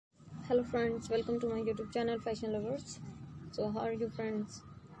Hello friends, welcome to my YouTube channel Fashion Lovers. So how are you friends?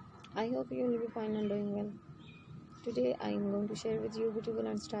 I hope you will be fine and doing well. Today I am going to share with you beautiful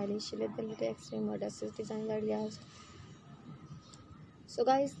and stylish leather latex swimmer dresses design ideas. So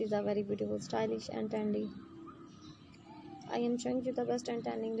guys, these are very beautiful, stylish and trendy. I am showing you the best and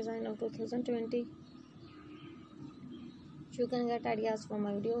trending design of 2020. You can get ideas from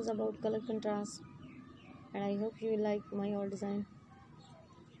my videos about color contrast, and I hope you will like my all design.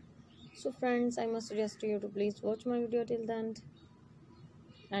 So friends, I must suggest you to please watch my video till the end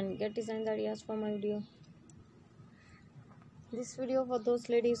and get design ideas for my video. This video for those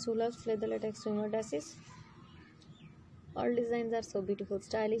ladies who love leather latex swimmer dresses. All designs are so beautiful,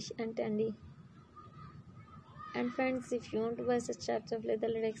 stylish and trendy. And friends, if you want to buy such types of leather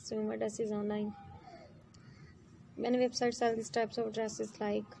latex swimmer dresses online, many websites sell these types of dresses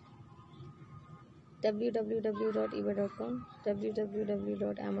like www.ebay.com,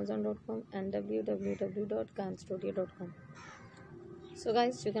 www.amazon.com and www.canstudio.com. So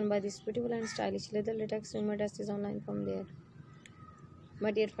guys, you can buy these beautiful and stylish leather latex swimmer dresses online from there.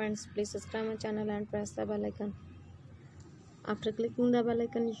 My dear friends, please subscribe my channel and press the bell icon. After clicking the bell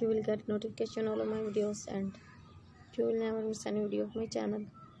icon, you will get notification all of my videos and you will never miss any video of my channel.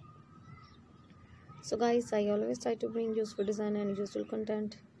 So guys, I always try to bring useful design and useful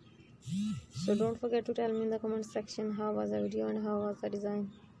content. So don't forget to tell me in the comment section how was the video and how was the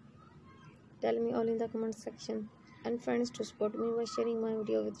design. Tell me all in the comment section. And friends, to support me by sharing my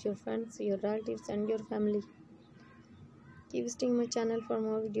video with your friends, your relatives and your family. Keep visiting my channel for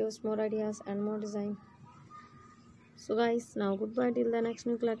more videos, more ideas and more design. So guys, now goodbye till the next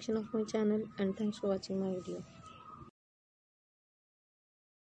new collection of my channel, and thanks for watching my video.